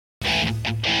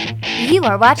You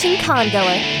are watching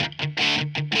Congoer.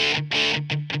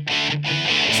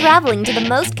 Traveling to the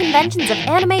most conventions of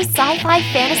anime, sci-fi,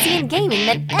 fantasy, and gaming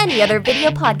than any other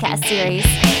video podcast series.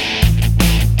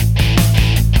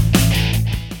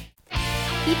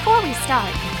 Before we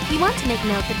start, we want to make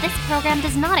note that this program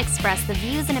does not express the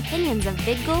views and opinions of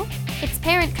VidGul, its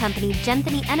parent company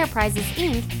Genthany Enterprises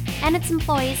Inc., and its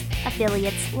employees,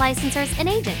 affiliates, licensors, and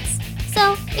agents.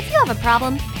 So, if you have a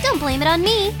problem, don't blame it on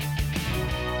me.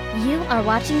 You are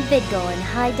watching VidGul in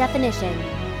high definition.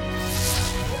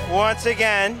 Once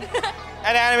again,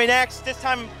 at Anime Next, this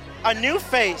time a new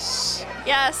face.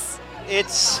 Yes.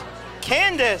 It's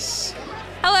Candace.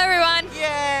 Hello, everyone.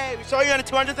 Yay! We saw you on the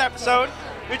 200th episode,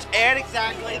 which aired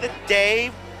exactly the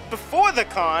day before the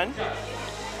con.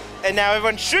 And now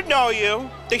everyone should know you.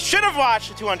 They should have watched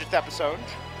the 200th episode.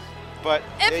 But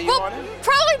there you are.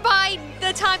 Probably by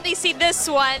the time they see this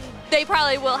one, they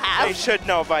probably will have. They should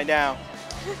know by now.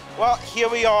 Well, here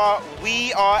we are.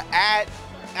 We are at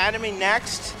Anime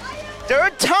Next.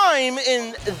 Third time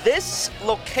in this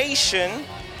location.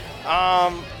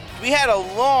 We had a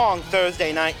long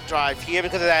Thursday night drive here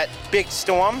because of that big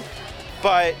storm.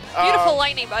 But beautiful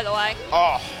lightning, by the way.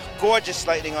 Oh, gorgeous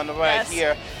lightning on the right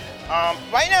here.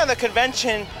 Right now, the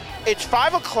convention, it's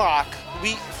 5 o'clock.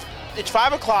 It's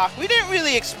 5 o'clock. We didn't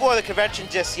really explore the convention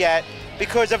just yet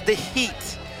because of the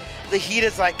heat. The heat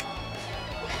is like...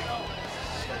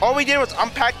 All we did was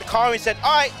unpack the car and we said,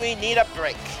 all right, we need a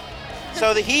break.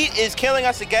 So the heat is killing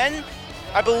us again.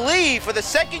 I believe for the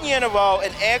second year in a row,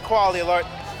 an air quality alert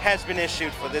has been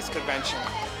issued for this convention.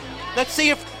 Let's see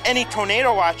if any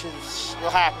tornado watches will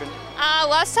happen.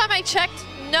 Last time I checked,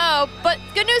 no. But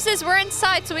good news is we're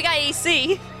inside, so we got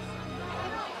AC.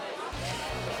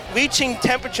 Reaching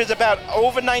temperatures about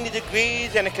over 90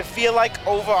 degrees, and it could feel like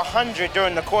over 100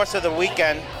 during the course of the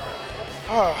weekend.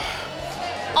 Oh.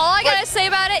 All I gotta say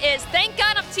about it is, thank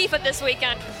God I'm Tifa this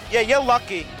weekend. Yeah, you're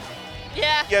lucky.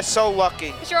 Yeah. You're so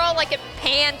lucky. Because you're all like in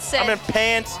pants. I'm in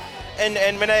pants, and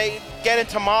when I get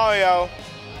into Mario,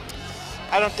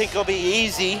 I don't think it'll be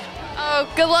easy. Oh,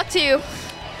 good luck to you.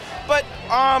 But,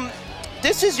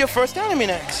 this is your first Anime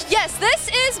Next. Yes, this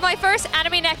is my first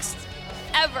Anime Next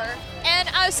ever. And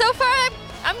so far,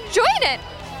 I'm enjoying it,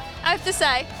 I have to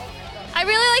say. I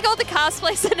really like all the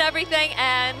cosplays and everything,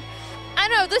 and I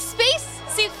don't know, the space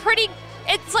seems pretty,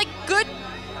 it's like good,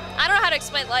 I don't know how to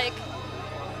explain, like,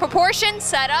 proportion,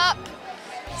 set up.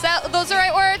 Those are the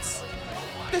right words?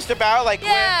 Just about, like,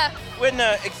 yeah. We're in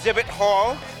the exhibit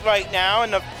hall right now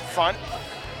in the front.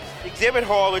 Exhibit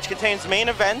hall, which contains main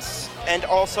events and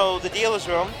also the dealer's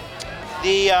room.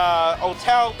 The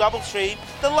hotel Doubletree,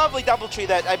 the lovely Doubletree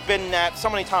that I've been at so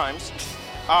many times.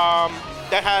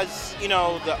 That has, you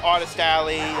know, the artist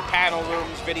alley, the panel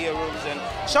rooms, video rooms, and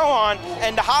so on.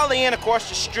 And the Holiday Inn across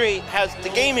the street has the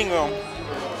gaming room.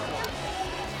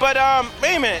 But,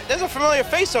 wait a minute, there's a familiar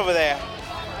face over there.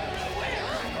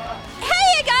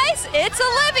 Hey, guys, it's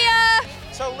Olivia.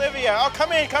 It's Olivia. Oh,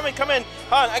 come in. Hold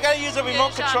on, I gotta use a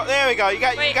remote control. There we go, you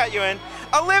got you in.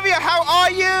 Olivia, how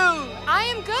are you? I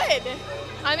am good.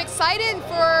 I'm excited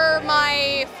for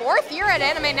my 4th year at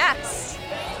Anime Next.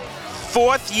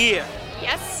 4th year.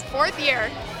 Yes, 4th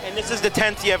year. And this is the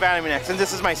 10th year of Anime Next, and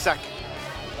this is my second.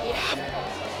 Yeah.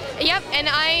 Yep, and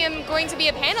I am going to be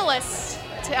a panelist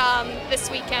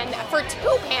this weekend for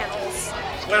 2 panels.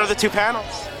 What are the 2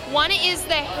 panels? One is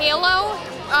the Halo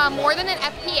More Than an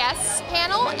FPS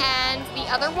panel, and the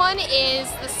other one is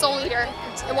the Soul Eater.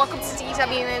 And welcome to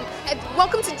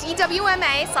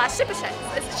DWMA / Shibusen,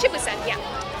 yeah.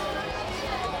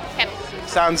 Panel.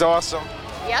 Sounds awesome.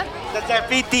 Yeah. Does that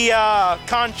beat the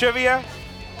con trivia?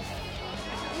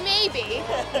 Maybe.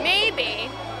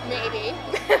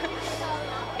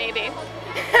 Maybe.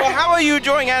 Well, how are you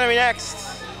enjoying Anime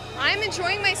Next? I'm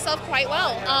enjoying myself quite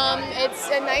well. It's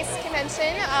a nice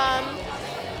convention.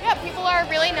 Yeah, people are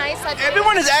really nice.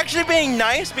 Everyone is actually being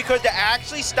nice because they're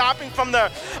actually stopping from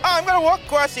the, I'm going to walk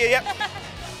across here, yep.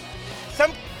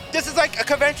 This is like a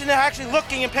convention they're actually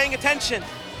looking and paying attention.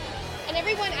 And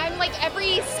everyone, I'm like,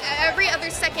 every other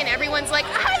second, everyone's like,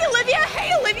 hi, Olivia,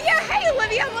 hey, Olivia, hey,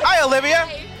 Olivia. Like, hi, Olivia.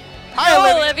 Hi. Hi,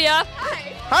 Olivia. Olivia.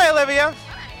 Hi. Hi, Olivia.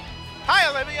 Hi,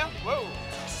 Olivia. Whoa.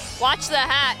 Watch the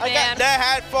hat, man. That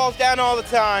hat falls down all the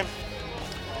time.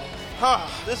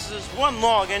 This is one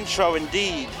long intro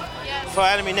indeed for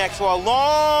Anime Next. For a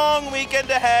long weekend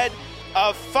ahead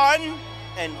of fun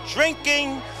and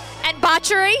drinking. And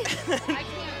botchery.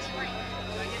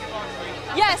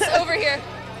 Yes, over here.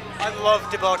 I love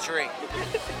debauchery.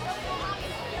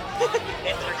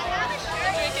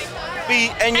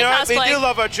 We do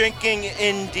love our drinking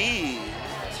indeed.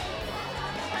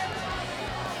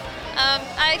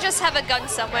 I I just have a gun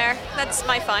somewhere. That's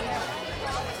my fun.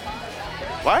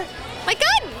 What? My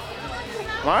gun!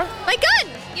 What? My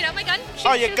gun! You know, my gun. Shoot,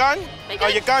 Oh, your shoot. gun? My Oh,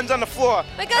 gun. your gun's on the floor.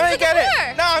 My gun's Let me on the get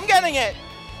floor. it. No, I'm getting it.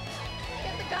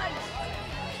 Get the gun.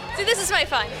 See, this is my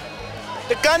fun.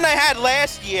 The gun I had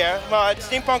last year at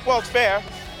Steampunk World's Fair.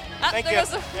 Thank there you.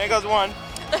 goes the, There goes one.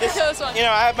 there goes one. You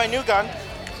know, I have my new gun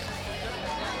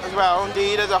as well.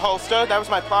 Indeed, as a holster. That was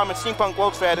my problem at Steampunk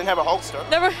World's Fair. I didn't have a holster.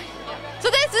 Never. So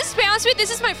this, to be honest with you,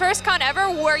 this is my first con ever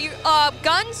where you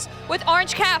guns with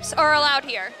orange caps are allowed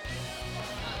here.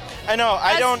 I know.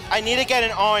 I need to get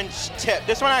an orange tip.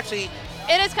 This one actually.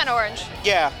 It is kind of orange.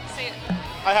 Yeah. See it?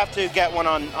 I have to get one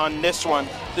on this one.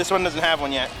 This one doesn't have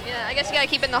one yet. Yeah, I guess you gotta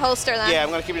keep it in the holster then. Yeah,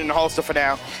 I'm gonna keep it in the holster for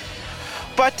now.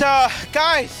 But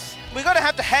guys, we're gonna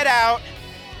have to head out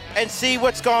and see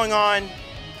what's going on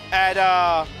at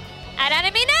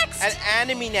Anime Next.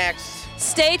 Anime Next.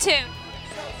 Stay tuned.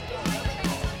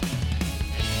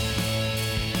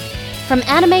 From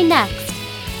Anime Next.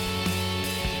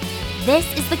 This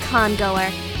is the Congoer,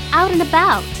 out and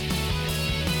about.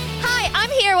 Hi, I'm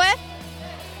here with.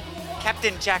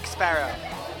 Captain Jack Sparrow.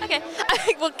 Okay.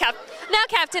 Well, now,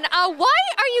 Captain, why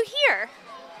are you here?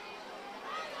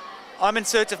 I'm in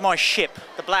search of my ship,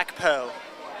 the Black Pearl.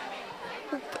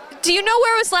 Do you know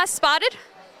where it was last spotted?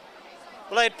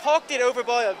 Well, I had parked it over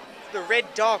by the Red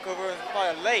Dock over by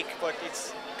a lake, but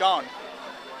it's gone.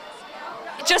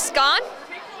 Just gone?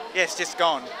 Yes, just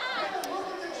gone.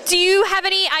 Do you have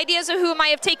any ideas of who might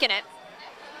have taken it?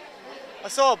 I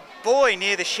saw a boy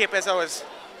near the ship as I was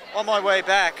on my way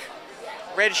back.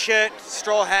 Red shirt,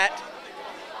 straw hat,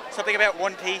 something about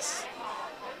One Piece.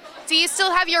 Do you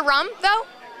still have your rum, though?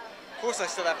 Of course I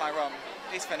still have my rum,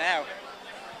 at least for now.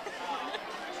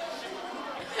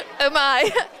 Oh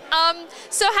my.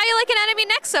 So how you liking Anime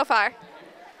Next so far?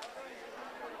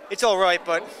 It's all right,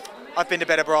 but I've been to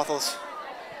better brothels.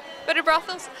 Better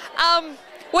brothels?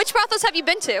 Which brothels have you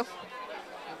been to?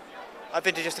 I've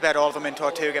been to just about all of them in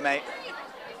Tortuga, mate.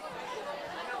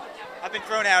 I've been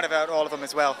thrown out about all of them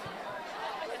as well.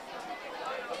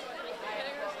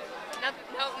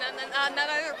 No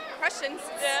other questions.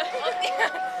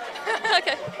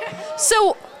 Okay.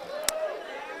 So,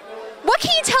 what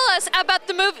can you tell us about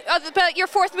the move, about your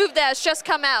fourth move that has just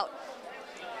come out?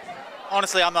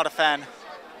 Honestly, I'm not a fan.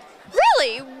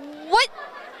 Really?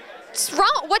 What's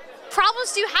wrong? What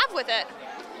problems do you have with it?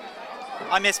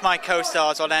 I miss my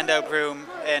co-stars, Orlando Bloom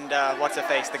and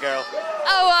what's-her-face, the girl.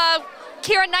 Oh,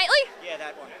 Keira Knightley? Yeah,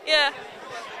 that one. Yeah.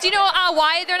 Do you know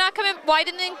why they're not coming? Why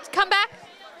didn't they come back?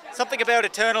 Something about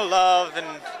eternal love and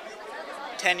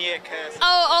 10-year curse.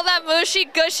 Oh, all that mushy,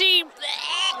 gushy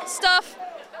stuff.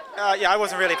 Yeah, I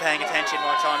wasn't really paying attention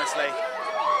much, honestly.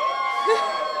 Woo!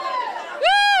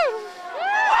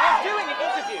 I was doing an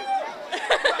interview.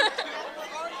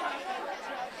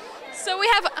 So we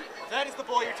have. That is the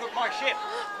boy who took my ship.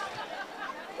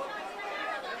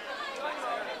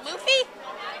 Luffy?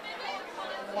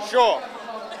 Sure.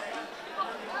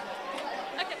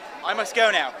 Okay. I must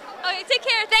go now. Okay, take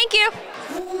care. Thank you.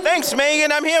 Thanks,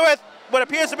 Megan. I'm here with what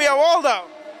appears to be a Waldo.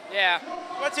 Yeah,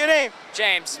 What's your name?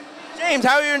 James. James,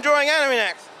 how are you enjoying Anime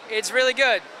Next? It's really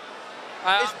good.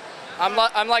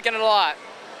 I'm liking it a lot.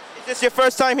 Is this your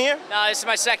first time here? No, this is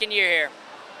my second year here.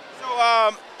 So,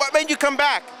 what made you come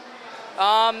back?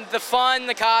 The fun,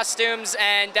 the costumes,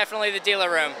 and definitely the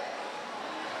dealer room.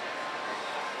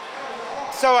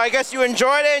 So I guess you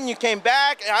enjoyed it and you came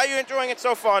back. How are you enjoying it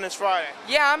so far on this Friday?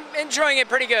 Yeah, I'm enjoying it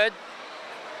pretty good.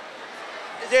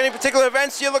 Is there any particular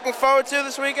events you're looking forward to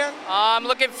this weekend? I'm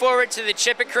looking forward to the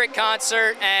Chipicrit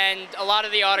concert and a lot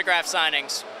of the autograph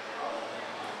signings.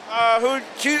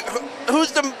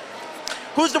 Who's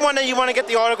the one that you want to get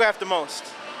the autograph the most?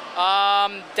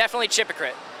 Definitely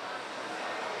Chipicrit.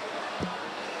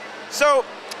 So,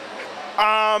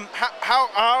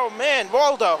 oh man,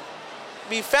 Waldo,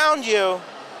 we found you,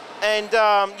 and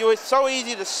you were so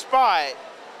easy to spot.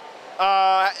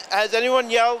 Has anyone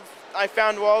yelled, "I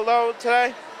found Waldo"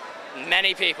 today?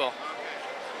 Many people.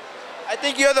 I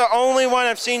think you're the only one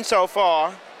I've seen so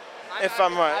far, if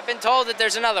I'm right. I've been told that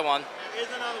there's another one. Here's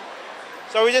another one.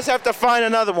 So we just have to find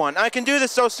another one. I can do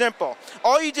this so simple.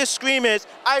 All you just scream is,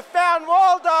 "I found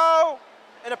Waldo!"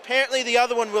 And apparently the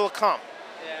other one will come.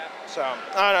 Yeah. So,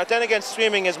 I don't know. Then again,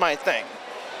 streaming is my thing.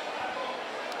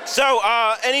 So,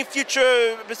 any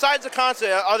future, besides the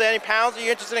concert, are there any panels that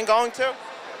you're interested in going to?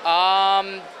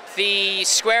 The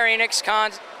Square Enix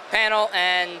panel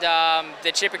and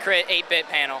the Chipicrit 8-bit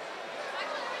panel.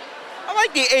 I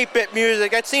like the 8-bit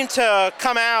music. It seemed to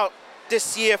come out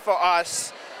this year for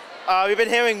us. We've been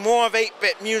hearing more of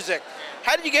 8-bit music.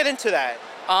 How did you get into that?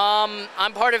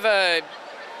 I'm part of a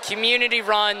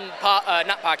community-run,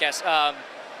 not podcast,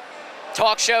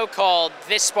 talk show called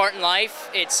This Spartan Life.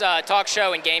 It's a talk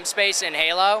show in game space in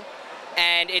Halo,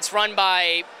 and it's run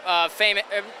by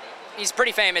he's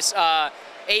pretty famous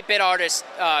 8-bit artist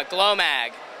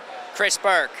Glowmag, Chris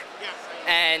Burke. Yes.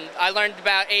 And I learned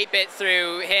about 8-bit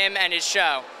through him and his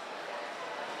show.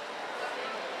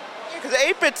 Because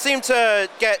 8-bit seemed to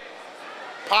get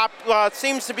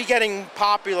seems to be getting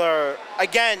popular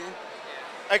again.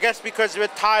 I guess because we're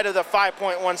tired of the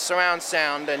 5.1 surround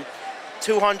sound and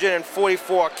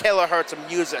 244 kilohertz of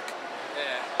music.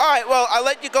 Yeah. All right, well, I'll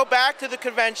let you go back to the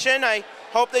convention. I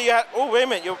hope that you had. Oh, wait a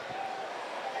minute,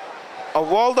 a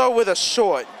Waldo with a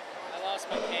sword. I lost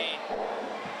my cane.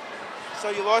 So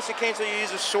you lost your cane, so you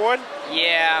use a sword?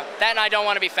 Yeah, that and I don't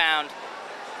want to be found.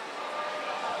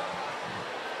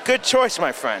 Good choice,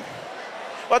 my friend.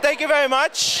 Well, thank you very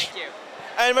much. Thank you.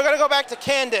 And we're going to go back to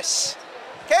Candace.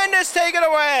 Candace, take it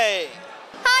away.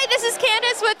 Hi, this is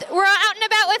Candace we're out and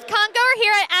about with Congoer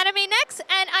here at Anime Next,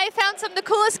 and I found some of the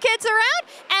coolest kids around,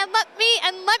 and let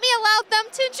me allow them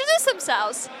to introduce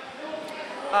themselves.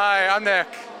 Hi, I'm Nick.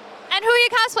 And who are you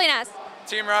cosplaying as?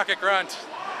 Team Rocket Grunt.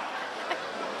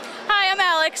 Hi, I'm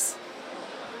Alex.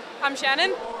 I'm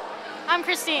Shannon. I'm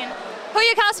Christine. Who are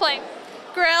you cosplaying?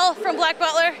 Grill from Black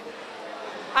Butler.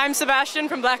 I'm Sebastian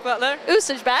from Black Butler. Ooh,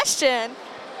 Sebastian.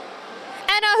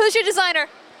 And who's your designer?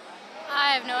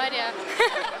 I have no idea.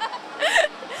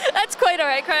 That's quite all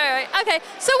right, quite all right. Okay,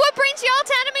 so what brings you all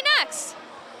to Anime Next?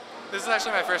 This is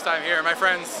actually my first time here. My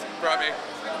friends brought me.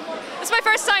 It's my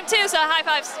first time too, so high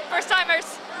fives. First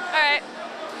timers. All right.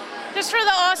 Just for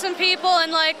the awesome people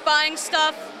and like buying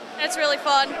stuff. It's really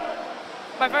fun.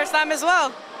 My first time as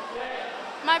well.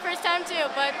 My first time too,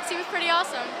 but it seems pretty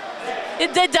awesome.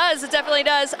 It does, it definitely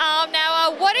does.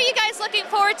 Now, what are you guys looking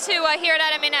forward to here at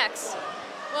Anime Next?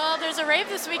 Well, there's a rave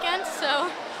this weekend, so.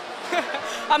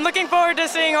 I'm looking forward to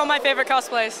seeing all my favorite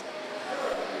cosplays.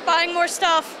 Buying more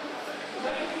stuff.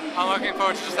 I'm looking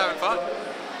forward to just having fun.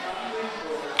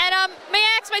 And may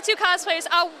I ask my two cosplayers,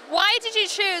 why did you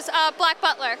choose Black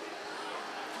Butler?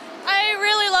 I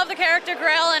really love the character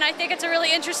Grail, and I think it's a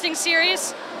really interesting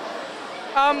series.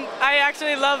 I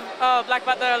actually love Black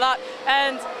Butler a lot,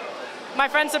 and my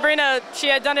friend Sabrina, she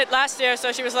had done it last year,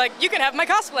 so she was like, you can have my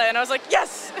cosplay, and I was like,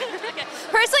 yes! Okay.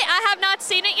 Personally, I have not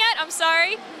seen it yet, I'm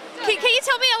sorry. Can you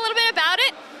tell me a little bit about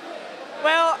it?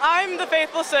 Well, I'm the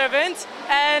faithful servant,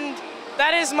 and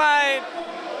that is my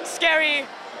scary,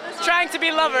 trying to be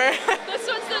lover. This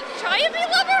one's the try to be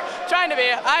lover? Trying to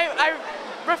be. I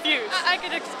refuse.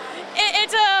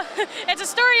 It's a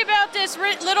story about this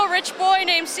little rich boy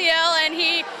named CL, and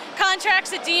he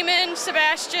contracts a demon,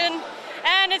 Sebastian,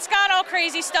 and it's got all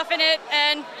crazy stuff in it,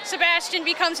 and Sebastian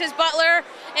becomes his butler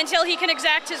until he can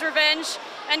exact his revenge.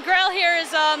 And Grell here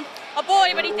is a boy,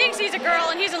 but he thinks he's a girl,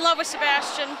 and he's in love with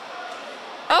Sebastian.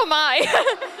 Oh my.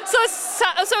 so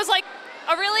it's like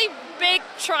a really big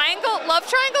love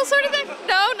triangle sort of thing?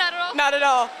 No, not at all? Not at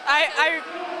all.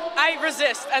 I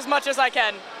resist as much as I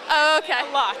can. Oh, okay.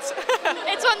 A lot.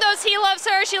 It's one of those he loves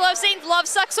her, she loves him, love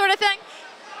sucks sort of thing?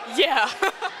 Yeah.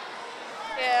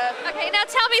 Yeah. Okay, now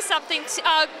tell me something,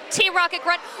 Team Rocket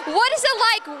Grunt. What is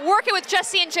it like working with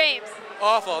Jesse and James?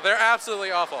 Awful. They're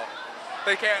absolutely awful.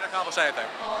 They can't accomplish anything.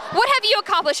 What have you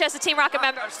accomplished as a Team Rocket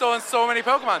member? I've stolen so many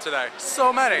Pokemon today.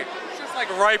 So many. It's just like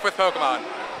ripe with Pokemon.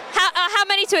 How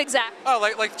many to exact? Oh,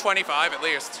 like 25 at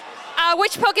least.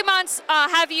 Which Pokemons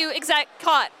have you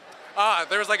caught?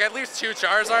 There was like at least 2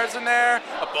 Charizards in there,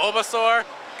 a Bulbasaur.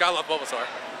 Gotta love Bulbasaur.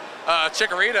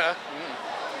 Chikorita.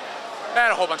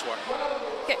 And a whole bunch more.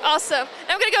 Okay, awesome.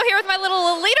 I'm gonna go here with my little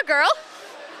Lolita girl.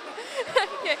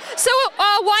 Okay. So,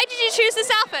 why did you choose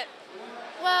this outfit?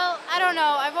 Well, I don't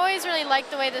know. I've always really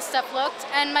liked the way this stuff looked,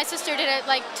 and my sister did it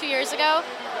like 2 years ago,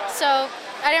 so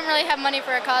I didn't really have money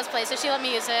for a cosplay, so she let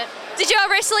me use it. Did you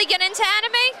recently get into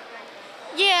anime?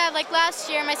 Yeah, like last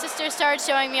year, my sister started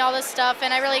showing me all this stuff,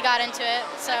 and I really got into it,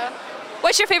 so.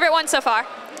 What's your favorite one so far?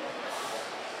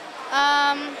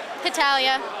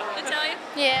 Hitalia. Hitalia?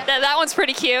 Yeah. That one's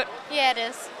pretty cute. Yeah, it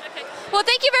is. Okay. Well,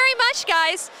 thank you very much,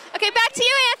 guys. Okay, back to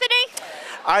you, Anthony.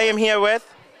 I am here with.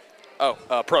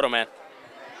 Proto Man.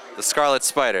 The Scarlet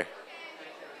Spider.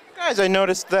 Guys, I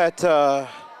noticed that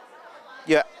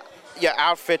your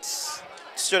outfits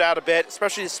stood out a bit,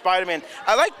 especially the Spider-Man.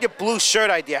 I like your blue shirt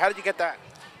idea. How did you get that?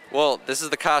 Well, this is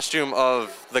the costume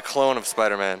of the clone of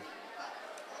Spider-Man.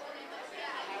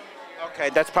 Okay,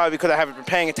 that's probably because I haven't been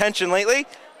paying attention lately.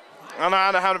 I don't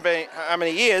know how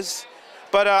many years,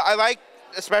 but I like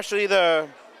especially the.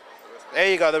 There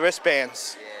you go, the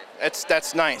wristbands.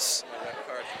 That's nice.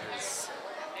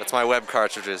 That's my web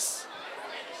cartridges.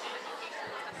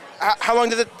 how long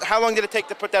did it take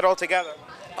to put that all together?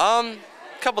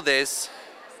 Couple days.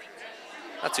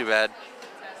 Not too bad.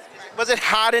 Was it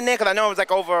hot in there? Because I know it was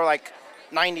like over like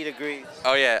 90 degrees.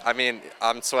 Oh yeah, I mean,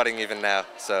 I'm sweating even now,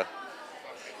 so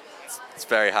it's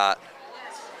very hot.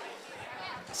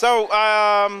 So,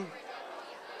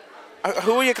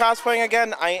 who are you cosplaying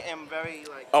again? I am very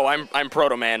like. Oh, I'm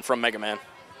Proto Man from Mega Man.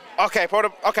 Okay,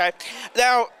 Okay.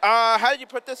 Now, how did you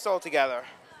put this all together?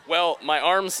 Well, my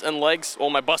arms and legs, well,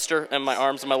 my buster and my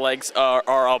arms and my legs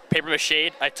are paper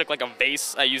mache. I took like a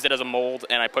vase, I used it as a mold,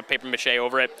 and I put paper mache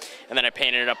over it, and then I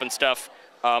painted it up and stuff.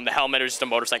 The helmet is just a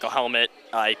motorcycle helmet.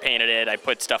 I painted it, I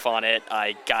put stuff on it,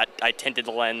 I tinted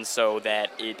the lens so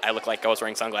that I look like I was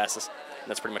wearing sunglasses. And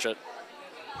that's pretty much it.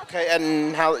 Okay,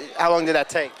 and how long did that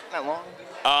take? Not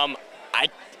long?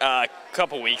 A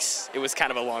couple weeks. It was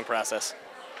kind of a long process.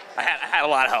 I had a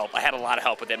lot of help. I had a lot of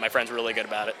help with it. My friends were really good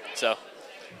about it, so.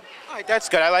 All right, that's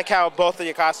good. I like how both of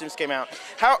your costumes came out.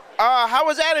 How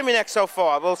was Anime Next so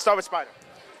far? We'll start with Spider.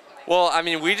 Well, I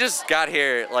mean, we just got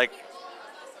here like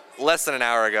less than an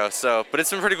hour ago, but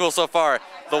it's been pretty cool so far.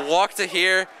 The walk to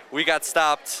here, we got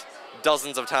stopped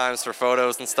dozens of times for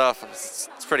photos and stuff.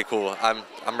 It's pretty cool. I'm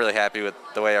really happy with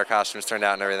the way our costumes turned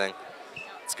out and everything.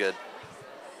 It's good.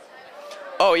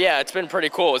 Oh yeah, it's been pretty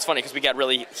cool. It's funny because we got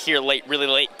really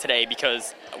late today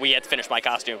because we had to finish my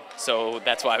costume. So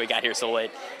that's why we got here so late.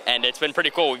 And it's been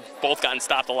pretty cool. We've both gotten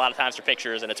stopped a lot of times for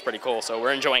pictures, and it's pretty cool. So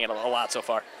we're enjoying it a lot so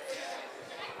far.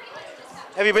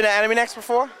 Have you been to Anime Next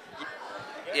before?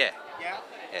 Yeah.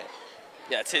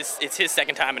 Yeah, it's his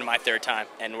second time and my third time,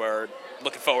 and we're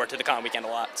looking forward to the con weekend a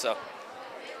lot. So.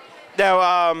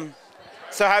 Now,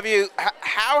 so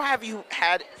how have you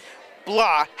had?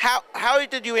 Blah. How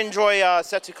did you enjoy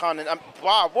Setsucon and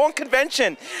One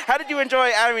Convention? How did you enjoy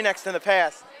Anime Next in the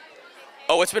past?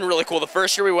 Oh, it's been really cool. The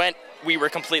first year we went, we were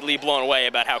completely blown away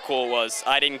about how cool it was.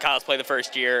 I didn't cosplay the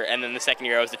first year, and then the second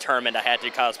year I was determined I had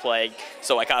to cosplay.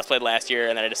 So I cosplayed last year,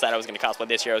 and then I decided I was going to cosplay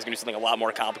this year. I was going to do something a lot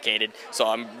more complicated. So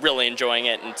I'm really enjoying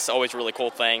it, and it's always a really cool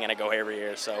thing, and I go here every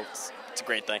year, so it's a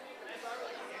great thing.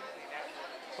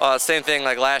 Same thing,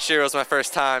 like last year was my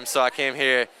first time, so I came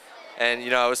here. And,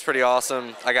 it was pretty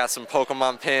awesome. I got some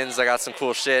Pokemon pins. I got some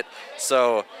cool shit.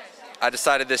 So I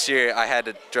decided this year I had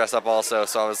to dress up also.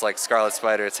 So I was like, Scarlet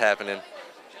Spider, it's happening.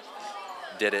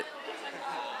 Did it.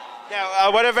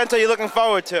 Now, what event are you looking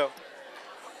forward to?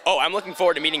 Oh, I'm looking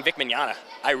forward to meeting Vic Mignogna.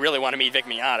 I really want to meet Vic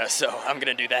Mignogna, so I'm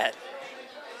going to do that.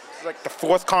 It's like the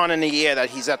fourth con in the year that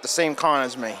he's at the same con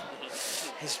as me.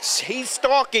 He's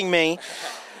stalking me.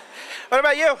 What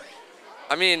about you?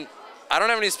 I mean, I don't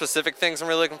have any specific things I'm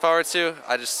really looking forward to.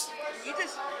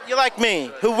 You're like me,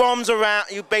 who roams around.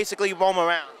 You basically roam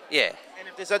around. Yeah. And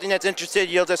if there's something that's interested,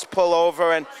 you'll just pull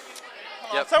over and.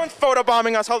 Yep. Someone's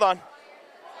photobombing us. Hold on.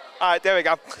 All right, there we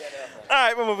go. All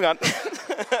right, we're moving on.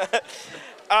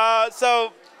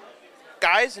 So,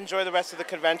 guys, enjoy the rest of the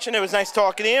convention. It was nice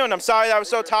talking to you, and I'm sorry that I was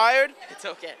so tired. It's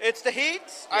okay. It's the heat.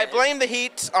 Yeah, I blame the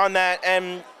heat on that.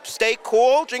 And stay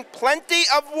cool. Drink plenty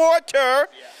of water,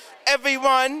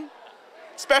 everyone.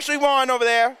 Especially Juan over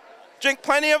there. Drink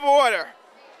plenty of water.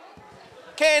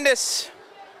 Candace,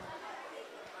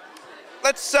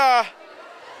 let's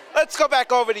go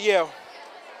back over to you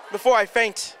before I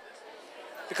faint,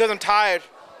 because I'm tired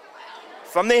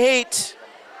from the heat,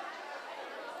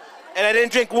 and I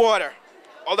didn't drink water.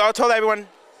 Although I told everyone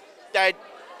that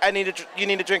you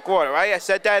need to drink water, right? I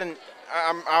said that, and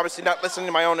I'm obviously not listening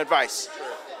to my own advice.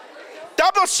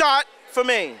 Double shot for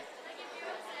me.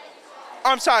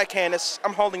 I'm sorry, Candace.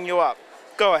 I'm holding you up.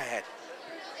 Go ahead.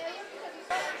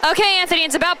 Okay, Anthony,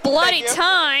 it's about bloody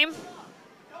time.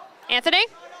 Anthony?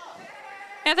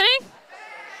 Anthony?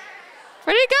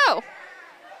 Where did he go?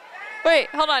 Wait,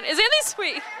 hold on. Is Anthony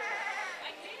sweet?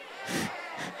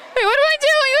 Wait, what am I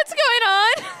doing? What's going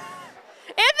on?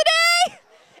 Anthony?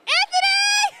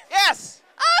 Anthony? Yes!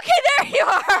 Okay, there you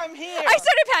are. I'm here. I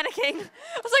started panicking.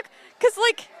 I was like, because,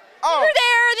 like, you were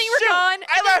there, then you were gone.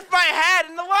 I left my hat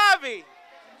in the lobby.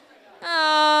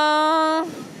 Oh.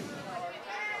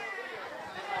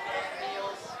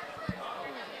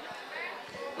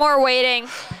 More waiting.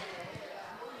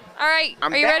 All right,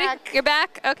 I'm are you back. ready? You're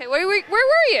back? Okay, where were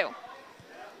you?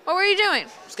 What were you doing?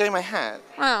 Just getting my hat.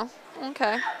 Oh,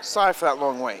 okay. Sorry for that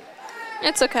long wait.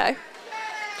 It's okay.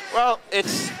 Well,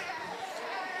 it's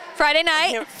Friday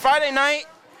night. Friday night,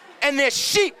 and there's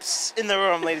sheeps in the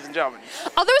room, ladies and gentlemen.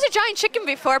 Oh, there was a giant chicken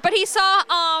before, but he saw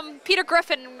Peter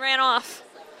Griffin and ran off.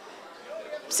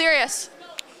 Serious.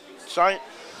 Giant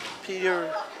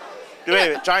Peter.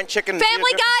 Wait, giant chicken.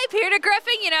 Family Guy, Peter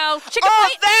Griffin, chicken Oh,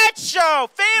 fight. that show,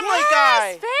 Family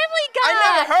Guy. Family Guy. I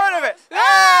never heard of it.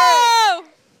 Oh!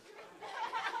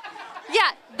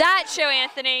 Yeah, that show,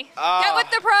 Anthony. Get with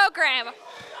the program.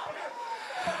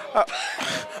 God.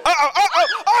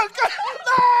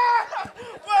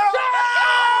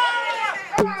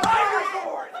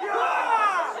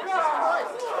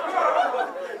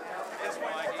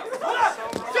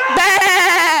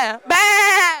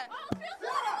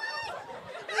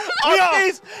 We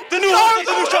are the new host of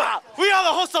the new show. We are the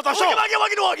host of the show.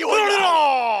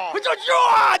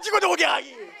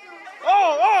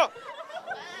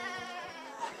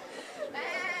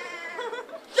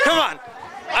 Come on.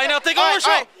 I now take over the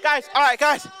show. All right,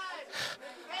 guys.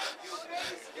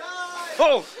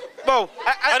 Whoa.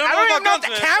 I don't even know if the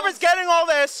camera's getting all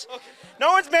this. Okay.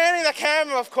 No one's manning the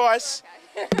camera, of course.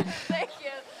 Thank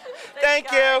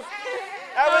you.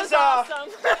 That was awesome.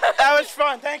 That was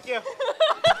fun. Thank you.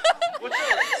 What's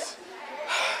yours?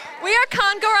 We are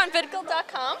Congar on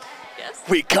vidgold.com. Yes.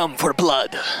 We come for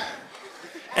blood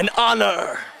and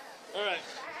honor. All right.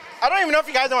 I don't even know if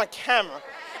you guys are on camera,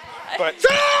 but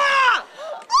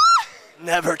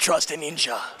never trust a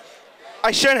ninja.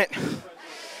 I shouldn't.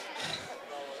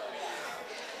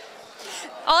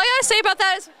 All I gotta say about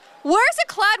that is, where's a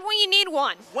clad when you need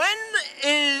one? When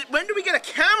do we get a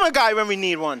camera guy when we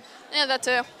need one? Yeah, that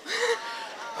too.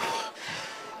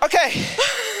 Okay.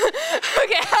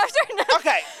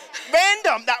 Okay.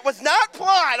 Random. That was not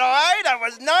plot, all right? That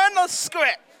was not in the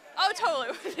script. Oh, totally.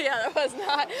 Yeah, that was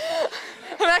not.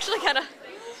 I'm actually kind of.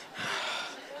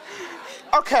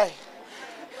 Okay.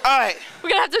 All right. We're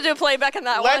gonna have to do a playback on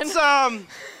that one. I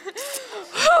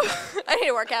need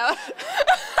to work out.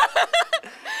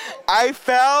 I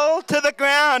fell to the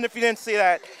ground, if you didn't see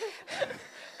that.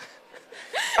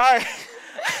 All right.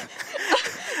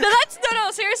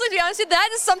 No, seriously, to be honest with you, that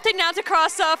is something now to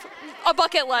cross off a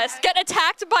bucket list. Get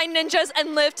attacked by ninjas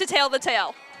and live to tell the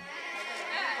tale.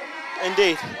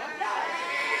 Indeed.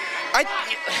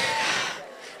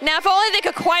 Now, if only they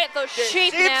could quiet those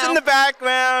sheep now. Sheep's in the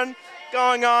background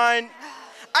going on.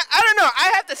 I don't know.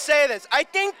 I have to say this. I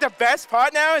think the best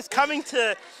part now is coming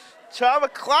to 12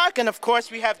 o'clock, and of course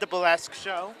we have the burlesque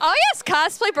show. Oh, yes,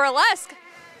 cosplay burlesque.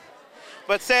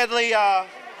 But sadly,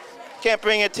 can't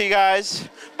bring it to you guys.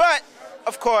 But,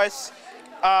 of course.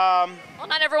 Well,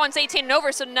 not everyone's 18 and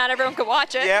over, so not everyone can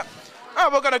watch it. Yeah. Oh,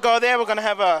 we're going to go there. We're going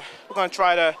to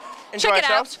try to enjoy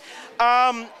ourselves.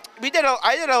 I did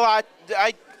a lot.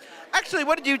 Actually,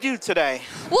 what did you do today?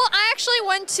 Well, I actually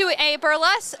went to a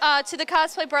burlesque, to the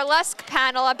cosplay burlesque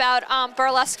panel about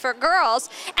burlesque for girls.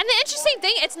 And the interesting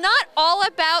thing, it's not all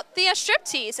about the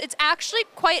striptease. It's actually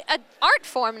quite an art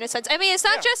form in a sense. I mean, it's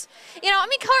not just, of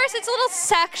course, it's a little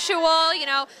sexual,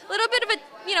 a little bit of a,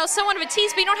 somewhat of a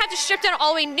tease, but you don't have to strip down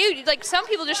all the way nude. Like, some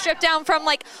people just strip down from,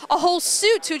 like, a whole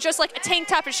suit to just, like, a tank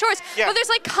top and shorts. Yeah. But there's,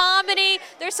 like, comedy,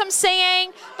 there's some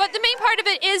singing, but the main part of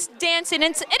it is dancing.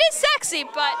 And it is sexy,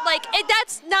 but, like,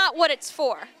 that's not what it's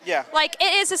for. Yeah. Like,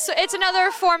 it's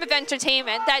another form of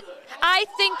entertainment that I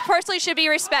think personally should be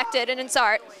respected, and it's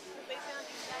art.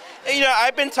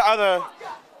 I've been to other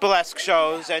burlesque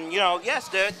shows, and, yes,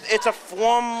 it's a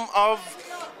form of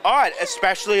art,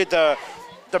 especially the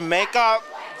makeup.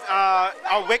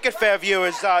 Our Wicked Fair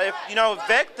viewers,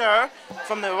 Victor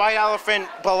from the White Elephant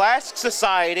Burlesque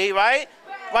Society, right?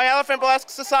 White Elephant Burlesque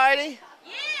Society?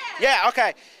 Yeah,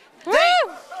 okay.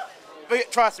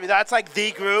 Trust me, that's like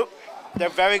the group. They're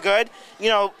very good.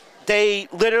 They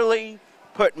literally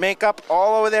put makeup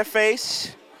all over their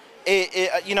face.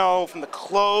 From the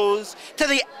clothes to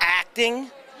the acting.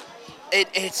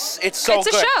 It's so good. It's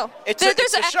a show. It's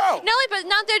a show.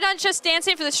 They're not just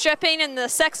dancing for the stripping and the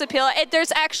sex appeal.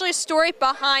 There's actually a story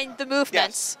behind the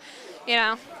movements.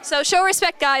 Yes. So show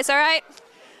respect, guys. All right.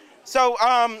 So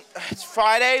it's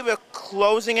Friday. We're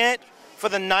closing it for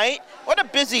the night. What a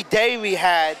busy day we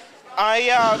had.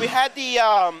 We had the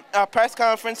press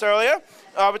conference earlier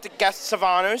with the guests of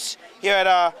honors here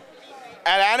at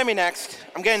Anime Next.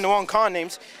 I'm getting the wrong con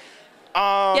names.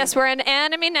 Yes, we're in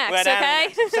Anime Next, okay?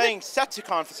 I'm saying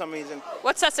Setsicon for some reason.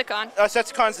 What's Setsicon?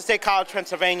 Setsicon is the State College of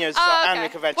Pennsylvania's anime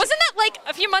convention. Wasn't that like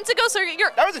a few months ago?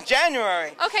 That was in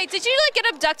January. Okay, did you get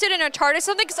abducted in a TARDIS or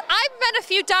something? Because I've met a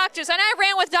few doctors, and I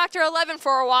ran with Dr. 11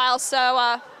 for a while,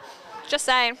 so just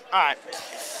saying. All right.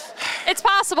 It's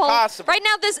possible. Right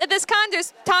now, at this con,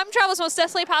 there's time travel is most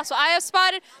definitely possible. I have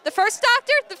spotted the first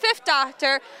Doctor, the fifth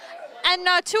Doctor, and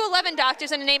 2 11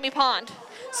 Doctors in an Amy Pond.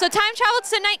 So time travel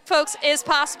tonight, folks, is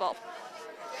possible.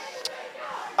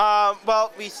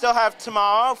 Well, we still have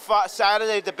tomorrow,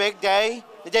 Saturday, the big day,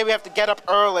 the day we have to get up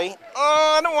early.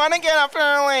 Oh, I don't want to get up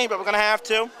early, but we're going to have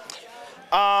to.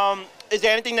 Is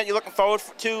there anything that you're looking forward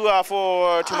to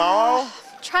for tomorrow?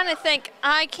 Trying to think.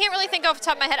 I can't really think off the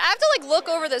top of my head. I have to look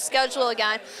over the schedule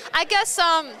again. I guess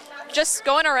just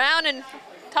going around and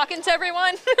talking to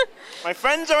everyone. My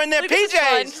friends are in their This is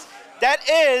fun. PJs. That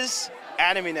is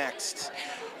Anime Next.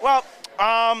 Well,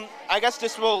 I guess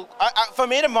this will, for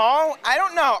me tomorrow, I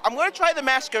don't know. I'm going to try the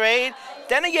Masquerade.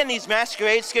 Then again, these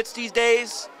Masquerade skits these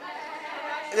days,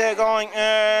 they're going,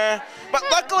 But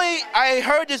luckily, I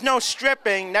heard there's no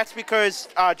stripping. That's because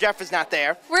Jeff is not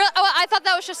there. Really? Oh, I thought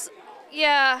that was just,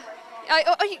 yeah.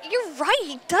 You're right,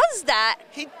 he does that.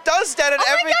 He does that at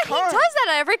every con. He does that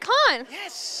at every con.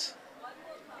 Yes.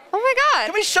 Oh my God.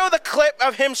 Can we show the clip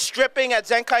of him stripping at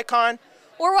Zenkai Con?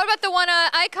 Or what about the one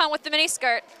Icon with the mini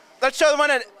skirt? Let's show the one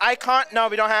at Icon. No,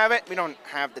 we don't have it. We don't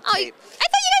have the Oh, tape. I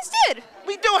thought you guys did.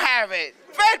 We do have it.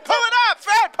 Fred, pull it up.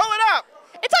 Fred, pull it up.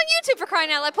 It's on YouTube for crying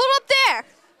out loud. Pull it up there.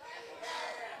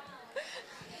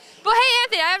 But hey,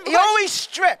 Anthony, I have a He question. always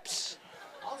strips.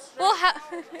 Well,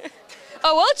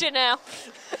 oh, won't you now?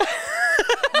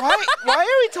 Why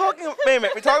are we talking? Wait a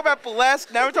minute. We're talking about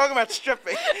burlesque. Now we're talking about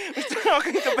stripping. We're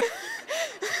talking about.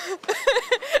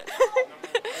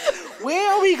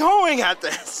 Where are we going at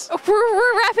this?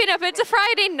 We're wrapping up. It's a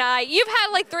Friday night. You've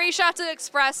had like 3 shots of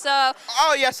espresso.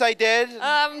 Oh yes, I did.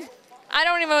 I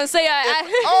don't even want to say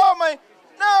oh my!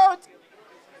 No.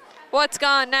 What's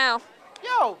gone now?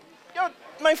 Yo,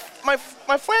 my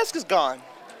flask is gone.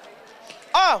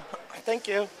 Oh, thank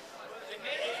you.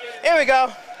 Here we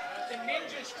go. The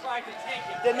ninjas tried to take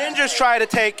it. The ninjas tried to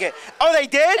take it. Oh, they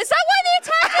did? Is that why they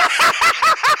attacked us?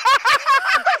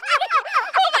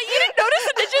 Hold on, you didn't notice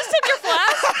the ninjas took your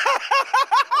flask?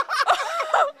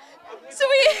 So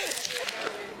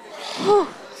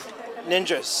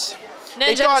Ninjas. Ninjas.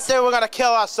 They thought they were gonna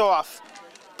kill us off.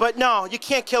 But no, you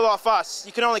can't kill off us.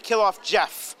 You can only kill off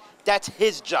Jeff. That's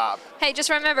his job. Hey, just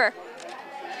remember,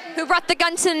 who brought the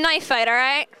gun to the knife fight, all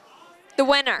right? The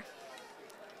winner.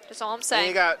 That's all I'm And saying.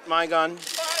 you got my gun.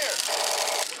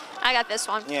 I got this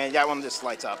one. Yeah, that one just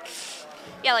lights up.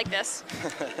 Yeah, like this.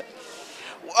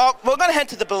 Well, we're gonna head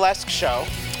to the burlesque show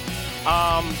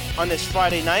on this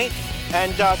Friday night,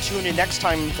 and tune in next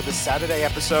time for the Saturday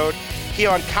episode here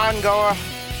on Congoer.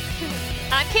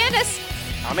 I'm Candace.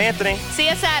 I'm Anthony. See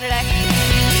you Saturday.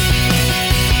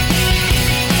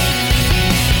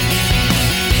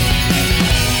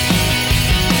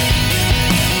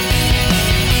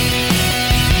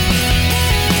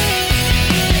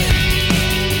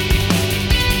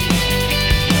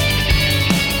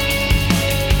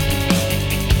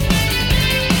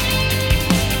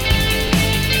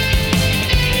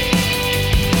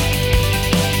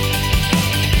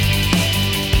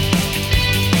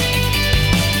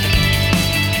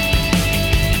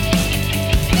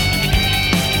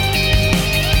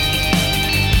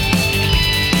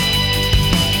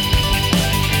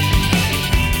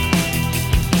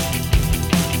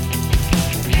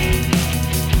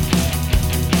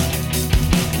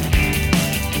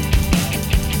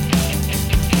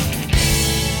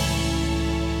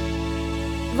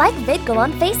 Like VidGul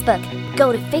on Facebook.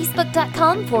 Go to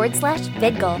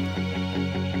facebook.com/VidGul.